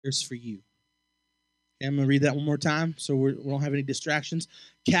cares for you. Okay, I'm going to read that one more time so we don't have any distractions.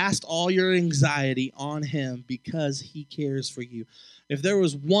 Cast all your anxiety on him because he cares for you. If there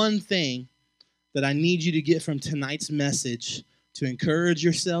was one thing that I need you to get from tonight's message to encourage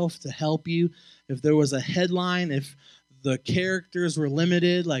yourself, to help you, if there was a headline, if the characters were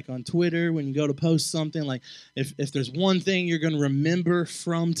limited, like on Twitter when you go to post something, like if there's one thing you're going to remember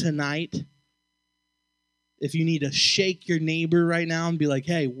from tonight, if you need to shake your neighbor right now and be like,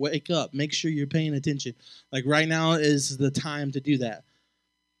 hey, wake up, make sure you're paying attention. Like right now is the time to do that.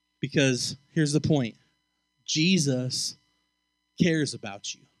 Because here's the point. Jesus cares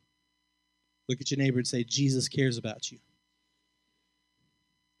about you. Look at your neighbor and say, Jesus cares about you.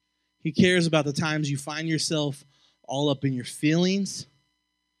 He cares about the times you find yourself all up in your feelings.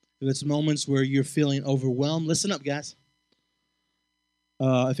 If it's moments where you're feeling overwhelmed, listen up, guys.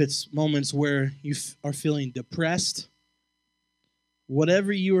 If it's moments where you are feeling depressed,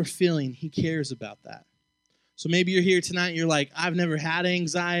 whatever you are feeling, he cares about that. So maybe you're here tonight and you're like, I've never had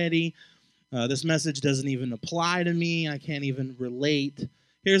anxiety. This message doesn't even apply to me. I can't even relate.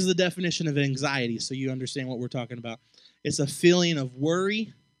 Here's the definition of anxiety so you understand what we're talking about. It's a feeling of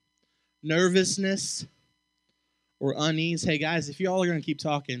worry, nervousness, or unease. Hey, guys, if y'all are going to keep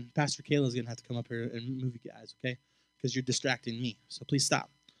talking, Pastor Kayla's going to have to come up here and move you guys, okay? Because you're distracting me, so please stop.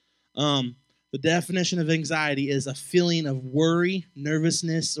 The definition of anxiety is a feeling of worry,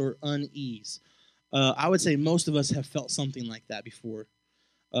 nervousness, or unease. I would say most of us have felt something like that before.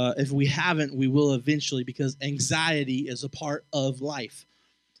 If we haven't, we will eventually, because anxiety is a part of life.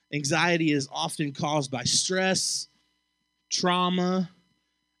 Anxiety is often caused by stress, trauma,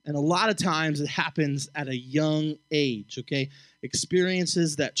 and a lot of times it happens at a young age, okay?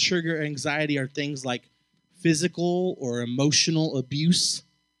 Experiences that trigger anxiety are things like physical or emotional abuse.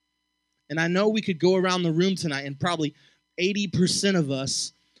 And I know we could go around the room tonight and probably 80% of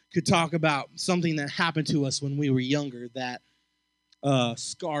us could talk about something that happened to us when we were younger that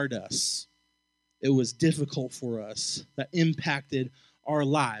scarred us. It was difficult for us, that impacted our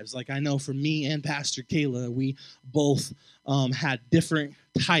lives. Like I know for me and Pastor Kayla, we both had different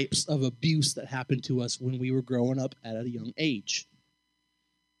types of abuse that happened to us when we were growing up at a young age.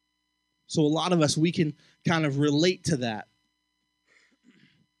 So a lot of us, we can kind of relate to that.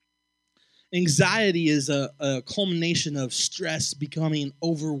 Anxiety is a culmination of stress becoming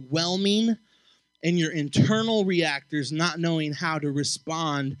overwhelming and your internal reactors not knowing how to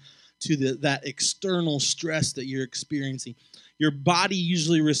respond to that external stress that you're experiencing. Your body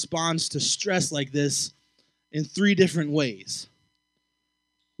usually responds to stress like this in 3 different ways.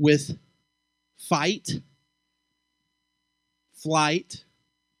 With fight, flight,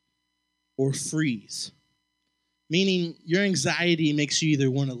 or freeze. Meaning your anxiety makes you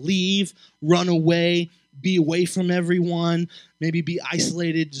either want to leave, run away, be away from everyone, maybe be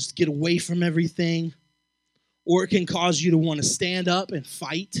isolated, just get away from everything. Or it can cause you to want to stand up and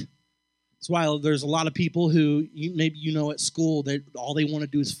fight. That's why there's a lot of people who, maybe you know at school, all they want to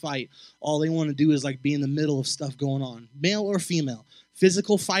do is fight. All they want to do is like be in the middle of stuff going on. Male or female.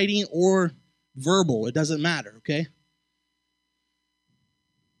 Physical fighting or verbal. It doesn't matter, okay?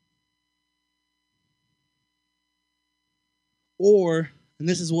 Or, and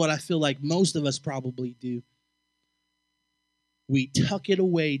this is what I feel like most of us probably do, we tuck it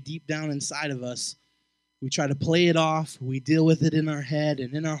away deep down inside of us. We try to play it off. We deal with it in our head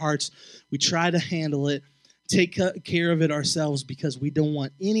and in our hearts. We try to handle it, take care of it ourselves because we don't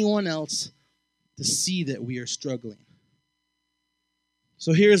want anyone else to see that we are struggling.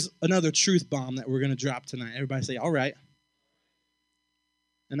 So here's another truth bomb that we're going to drop tonight. Everybody say, all right.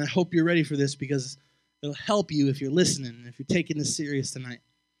 And I hope you're ready for this because it'll help you if you're listening and if you're taking this serious tonight.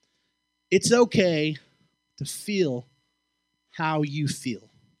 It's okay to feel how you feel.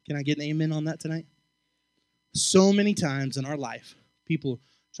 Can I get an amen on that tonight? So many times in our life, people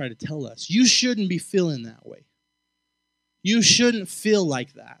try to tell us, you shouldn't be feeling that way. You shouldn't feel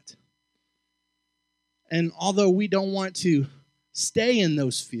like that. And although we don't want to stay in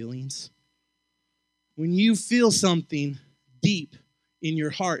those feelings, when you feel something deep in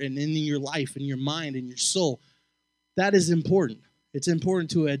your heart and in your life, in your mind, in your soul, that is important. It's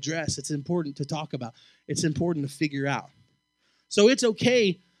important to address. It's important to talk about. It's important to figure out. So it's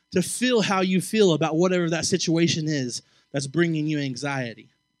okay to feel how you feel about whatever that situation is that's bringing you anxiety.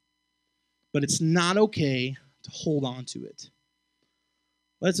 But it's not okay to hold on to it.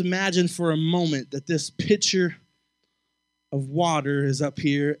 Let's imagine for a moment that this pitcher of water is up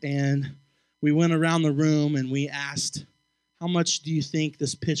here and we went around the room and we asked, how much do you think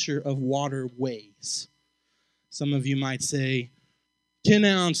this pitcher of water weighs? Some of you might say 10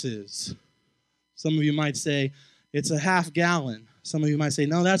 ounces. Some of you might say it's a half gallon. Some of you might say,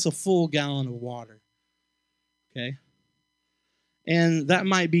 no, that's a full gallon of water. Okay? And that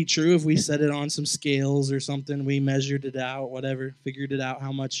might be true if we set it on some scales or something. We measured it out, whatever, figured it out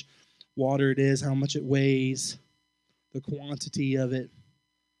how much water it is, how much it weighs, the quantity of it.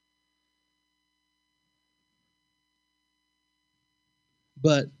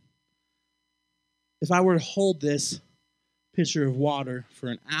 But if I were to hold this pitcher of water for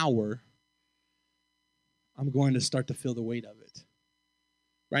an hour, I'm going to start to feel the weight of it.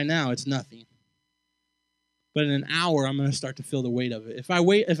 Right now, it's nothing. But in an hour, I'm going to start to feel the weight of it.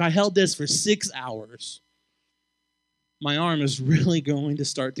 If I held this for 6 hours, my arm is really going to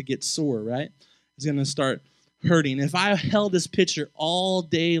start to get sore, right? It's going to start hurting. If I held this pitcher all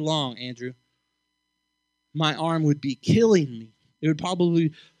day long, Andrew, my arm would be killing me. It would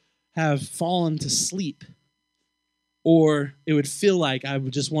probably have fallen to sleep. Or it would feel like I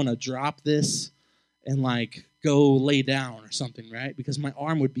would just want to drop this and like go lay down or something, right? Because my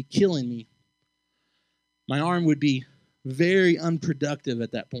arm would be killing me. My arm would be very unproductive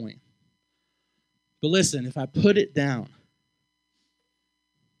at that point. But listen, if I put it down,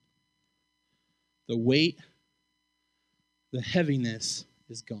 the weight, the heaviness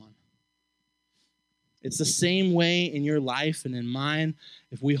is gone. It's the same way in your life and in mine.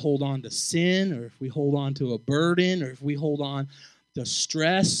 If we hold on to sin, or if we hold on to a burden, or if we hold on to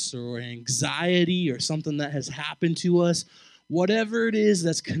stress or anxiety or something that has happened to us, whatever it is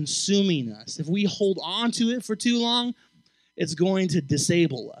that's consuming us, if we hold on to it for too long, it's going to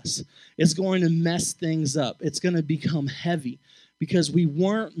disable us. It's going to mess things up. It's going to become heavy because we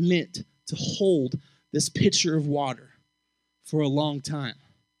weren't meant to hold this pitcher of water for a long time.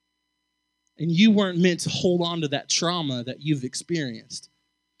 And you weren't meant to hold on to that trauma that you've experienced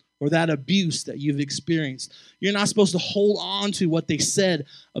or that abuse that you've experienced. You're not supposed to hold on to what they said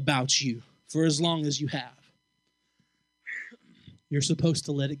about you for as long as you have. You're supposed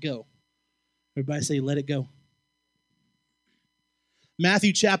to let it go. Everybody say, let it go.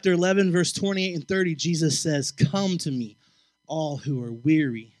 Matthew chapter 11, verse 28 and 30, Jesus says, come to me, all who are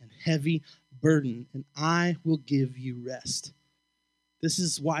weary and heavy burdened, and I will give you rest. This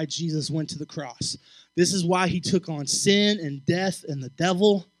is why Jesus went to the cross. This is why he took on sin and death and the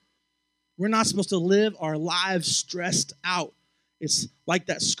devil. We're not supposed to live our lives stressed out. It's like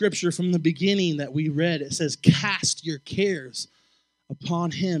that scripture from the beginning that we read. It says, cast your cares upon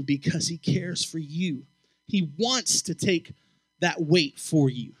him because he cares for you. He wants to take that weight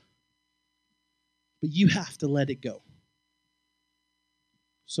for you. But you have to let it go.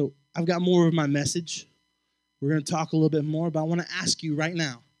 So I've got more of my message. We're going to talk a little bit more, but I want to ask you right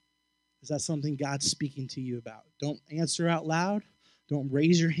now, is that something God's speaking to you about? Don't answer out loud. Don't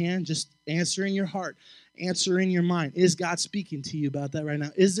raise your hand. Just answer in your heart. Answer in your mind. Is God speaking to you about that right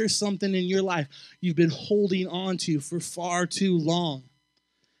now? Is there something in your life you've been holding on to for far too long?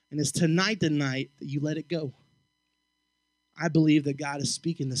 And it's tonight the night that you let it go. I believe that God is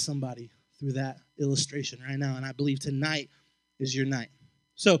speaking to somebody through that illustration right now, and I believe tonight is your night.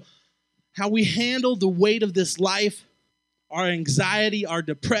 So, how we handle the weight of this life, our anxiety, our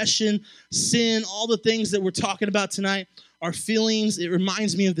depression, sin, all the things that we're talking about tonight, our feelings, it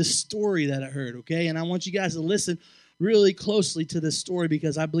reminds me of this story that I heard, okay? And I want you guys to listen really closely to this story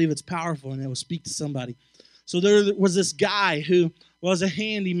because I believe it's powerful and it will speak to somebody. So there was this guy who was a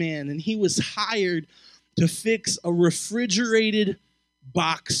handyman, and he was hired to fix a refrigerated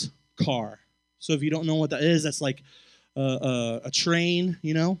box car. So if you don't know what that is, that's like a train,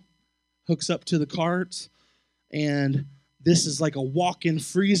 hooks up to the carts, and this is like a walk-in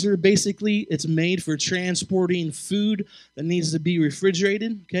freezer, basically. It's made for transporting food that needs to be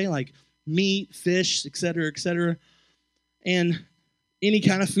refrigerated, okay, like meat, fish, et cetera, and any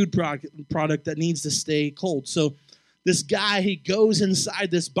kind of food product that needs to stay cold. So this guy, he goes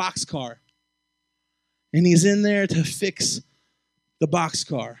inside this boxcar, and he's in there to fix the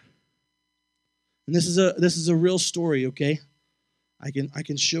boxcar. And this is a real story, okay? I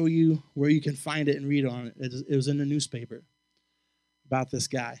can show you where you can find it and read on it. It was in the newspaper about this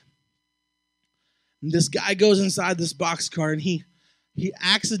guy. And this guy goes inside this boxcar, and he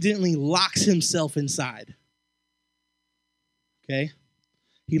accidentally locks himself inside. Okay?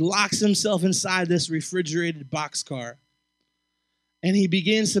 He locks himself inside this refrigerated boxcar, and he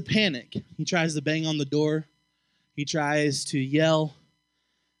begins to panic. He tries to bang on the door. He tries to yell.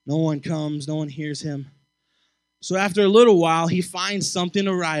 No one comes. No one hears him. So after a little while, he finds something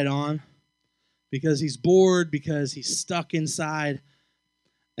to write on because he's bored, because he's stuck inside.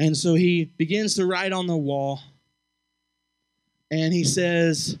 And so he begins to write on the wall. And he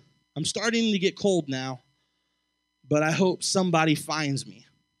says, I'm starting to get cold now, but I hope somebody finds me.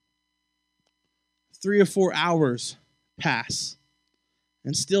 3 or 4 hours pass.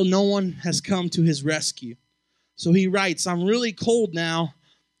 and still no one has come to his rescue. So he writes, I'm really cold now.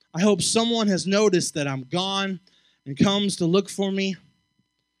 I hope someone has noticed that I'm gone and comes to look for me.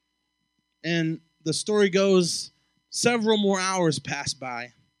 And the story goes, several more hours pass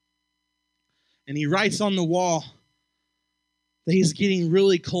by. And he writes on the wall that he's getting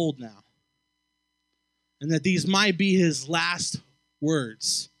really cold now. And that these might be his last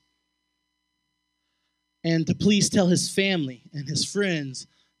words. And to please tell his family and his friends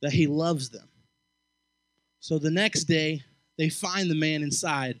that he loves them. So the next day, they find the man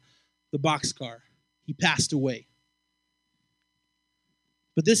inside the boxcar. He passed away.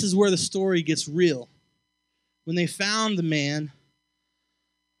 But this is where the story gets real. When they found the man,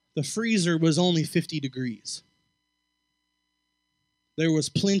 the freezer was only 50 degrees. There was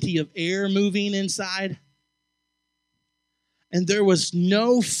plenty of air moving inside. And there was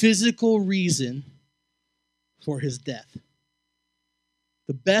no physical reason for his death.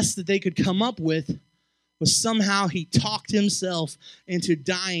 The best that they could come up with was somehow he talked himself into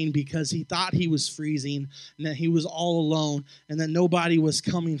dying because he thought he was freezing and that he was all alone and that nobody was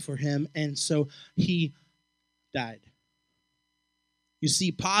coming for him, and so he died. You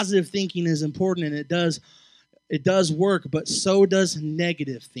see, positive thinking is important, and it does work, but so does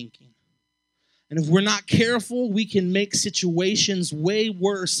negative thinking. And if we're not careful, we can make situations way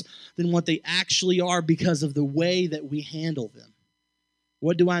worse than what they actually are because of the way that we handle them.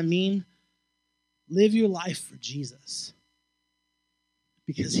 What do I mean? Live your life for Jesus,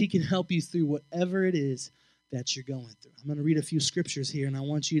 because he can help you through whatever it is that you're going through. I'm going to read a few scriptures here, and I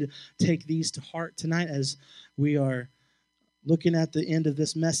want you to take these to heart tonight as we are looking at the end of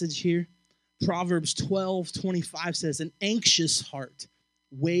this message here. Proverbs 12:25 says, an anxious heart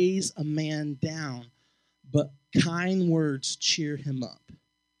weighs a man down, but kind words cheer him up.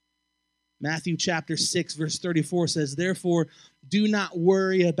 Matthew chapter 6, verse 34 says, therefore, do not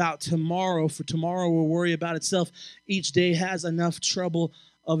worry about tomorrow, for tomorrow will worry about itself. Each day has enough trouble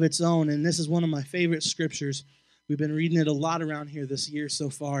of its own. And this is one of my favorite scriptures. We've been reading it a lot around here this year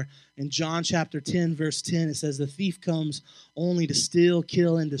so far. In John chapter 10, verse 10, it says, the thief comes only to steal,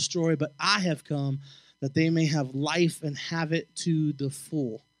 kill, and destroy, but I have come that they may have life and have it to the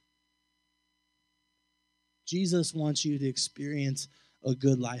full. Jesus wants you to experience a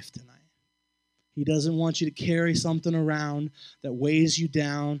good life tonight. He doesn't want you to carry something around that weighs you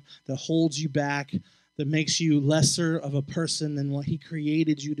down, that holds you back, that makes you lesser of a person than what he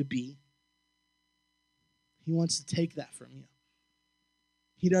created you to be. He wants to take that from you.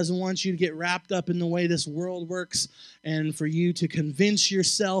 He doesn't want you to get wrapped up in the way this world works and for you to convince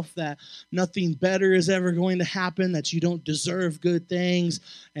yourself that nothing better is ever going to happen, that you don't deserve good things.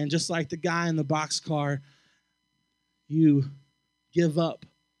 And just like the guy in the boxcar, you give up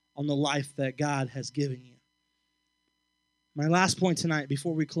on the life that God has given you. My last point tonight,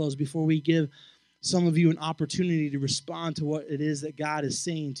 before we close, before we give some of you an opportunity to respond to what it is that God is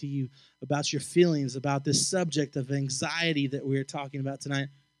saying to you about your feelings, about this subject of anxiety that we're talking about tonight.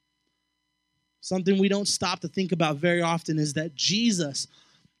 Something we don't stop to think about very often is that Jesus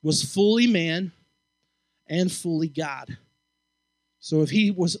was fully man and fully God. So if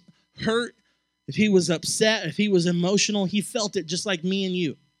he was hurt, if he was upset, if he was emotional, he felt it just like me and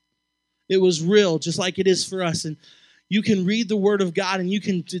you. It was real, just like it is for us. And you can read the Word of God and you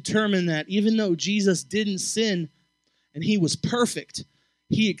can determine that even though Jesus didn't sin and he was perfect,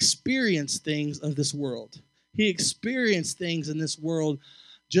 he experienced things of this world. He experienced things in this world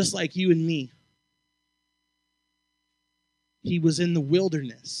just like you and me. He was in the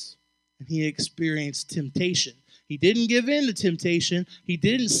wilderness and he experienced temptation. He didn't give in to temptation. He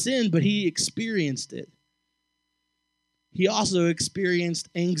didn't sin, but he experienced it. He also experienced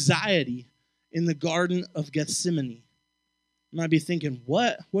anxiety in the Garden of Gethsemane. You might be thinking,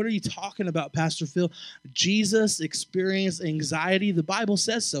 what? What are you talking about, Pastor Phil? Jesus experienced anxiety. The Bible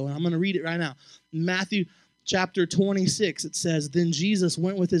says so, and I'm going to read it right now. In Matthew chapter 26, it says, then Jesus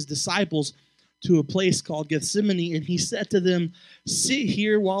went with his disciples to a place called Gethsemane, and he said to them, sit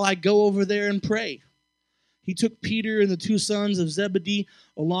here while I go over there and pray. He took Peter and the two sons of Zebedee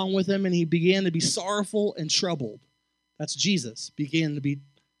along with him, and he began to be sorrowful and troubled. That's Jesus, began to be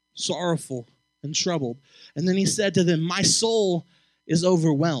sorrowful and troubled. And then he said to them, my soul is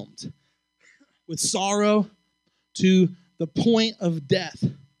overwhelmed with sorrow to the point of death.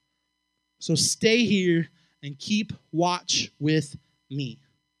 So stay here and keep watch with me.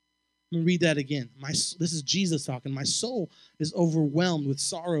 I'm going to read that again. This is Jesus talking. My soul is overwhelmed with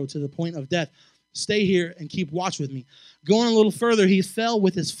sorrow to the point of death. Stay here and keep watch with me. Going a little further, he fell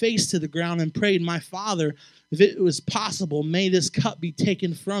with his face to the ground and prayed, my Father, if it was possible, may this cup be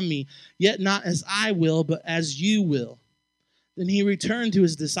taken from me, yet not as I will, but as you will. Then he returned to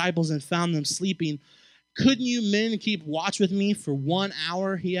his disciples and found them sleeping. Couldn't you men keep watch with me for 1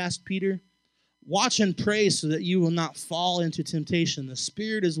 hour? He asked Peter. Watch and pray so that you will not fall into temptation. The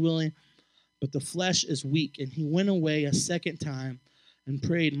spirit is willing, but the flesh is weak. And he went away a second time and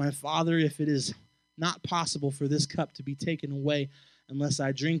prayed, My Father, if it is not possible for this cup to be taken away unless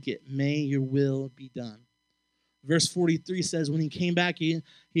I drink it, may your will be done. Verse 43 says, when he came back, he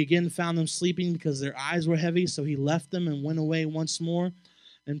again found them sleeping because their eyes were heavy. So he left them and went away once more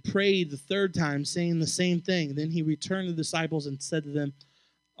and prayed the third time, saying the same thing. Then he returned to the disciples and said to them,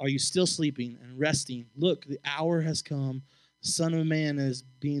 Are you still sleeping and resting? Look, the hour has come. The Son of Man is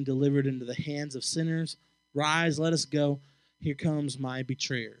being delivered into the hands of sinners. Rise, let us go. Here comes my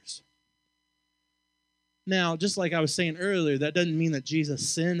betrayers. Now, just like I was saying earlier, that doesn't mean that Jesus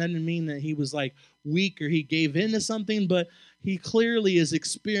sinned. That didn't mean that he was like weak or he gave in to something, but he clearly is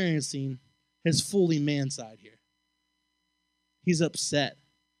experiencing his fully man side here. He's upset.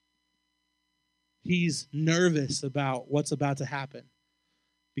 He's nervous about what's about to happen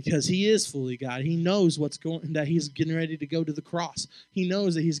because he is fully God. He knows that he's getting ready to go to the cross. He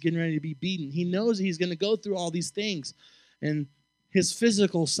knows that he's getting ready to be beaten. He knows that he's going to go through all these things. And his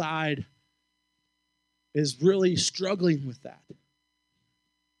physical side is really struggling with that.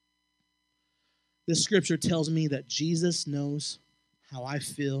 This scripture tells me that Jesus knows how I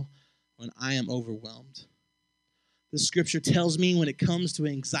feel when I am overwhelmed. This scripture tells me when it comes to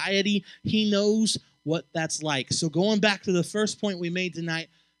anxiety, he knows what that's like. So going back to the first point we made tonight,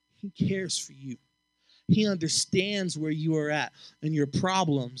 he cares for you. He understands where you are at and your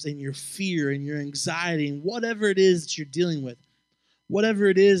problems and your fear and your anxiety and whatever it is that you're dealing with. Whatever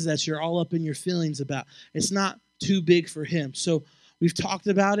it is that you're all up in your feelings about, it's not too big for him. So we've talked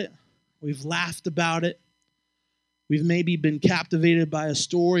about it. We've laughed about it. We've maybe been captivated by a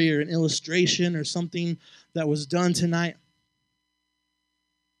story or an illustration or something that was done tonight.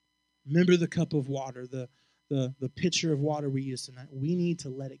 Remember the cup of water, the pitcher of water we used tonight. We need to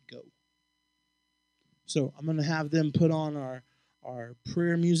let it go. So I'm going to have them put on our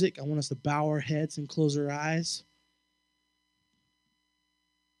prayer music. I want us to bow our heads and close our eyes.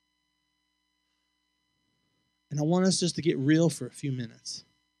 And I want us just to get real for a few minutes.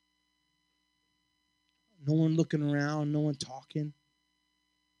 No one looking around, no one talking.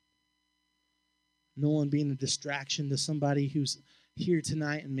 No one being a distraction to somebody who's here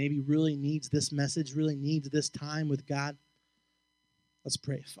tonight and maybe really needs this message, really needs this time with God. Let's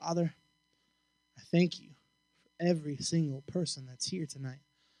pray. Father, I thank you for every single person that's here tonight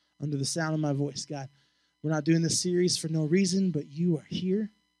under the sound of my voice, God. We're not doing this series for no reason, but you are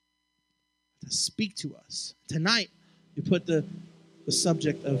here to speak to us. Tonight, you put the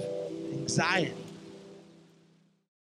subject of anxiety.